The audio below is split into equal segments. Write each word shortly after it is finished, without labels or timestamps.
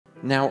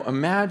Now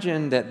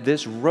imagine that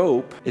this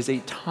rope is a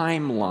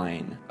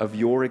timeline of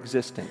your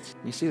existence.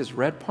 You see this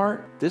red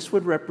part? This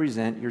would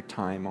represent your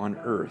time on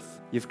earth.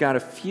 You've got a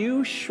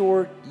few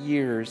short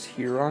years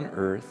here on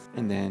earth,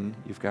 and then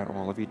you've got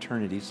all of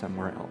eternity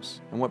somewhere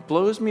else. And what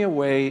blows me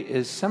away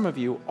is some of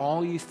you,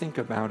 all you think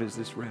about is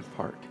this red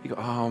part. You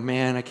go, oh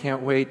man, I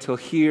can't wait till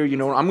here. You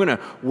know, I'm going to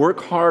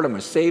work hard. I'm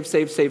going to save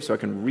so I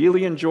can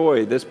really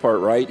enjoy this part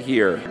right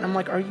here. And I'm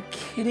like, are you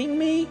kidding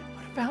me?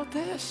 What about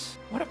this?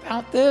 What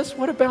about this?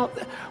 What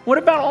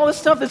about all this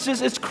stuff?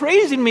 It's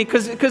crazy to me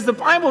because the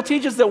Bible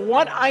teaches that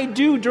what I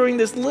do during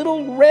this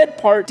little red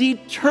part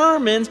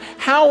determines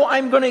how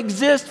I'm going to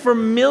exist for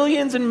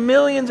millions and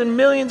millions and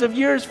millions of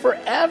years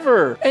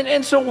forever.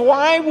 And so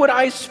why would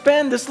I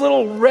spend this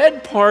little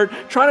red part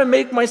trying to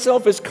make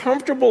myself as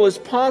comfortable as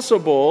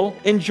possible,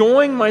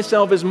 enjoying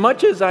myself as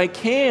much as I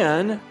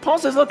can? Paul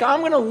says, look,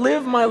 I'm going to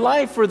live my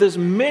life for this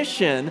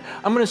mission.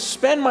 I'm going to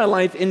spend my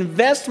life,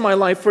 invest my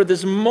life for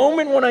this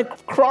moment when I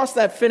cross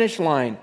that finish line.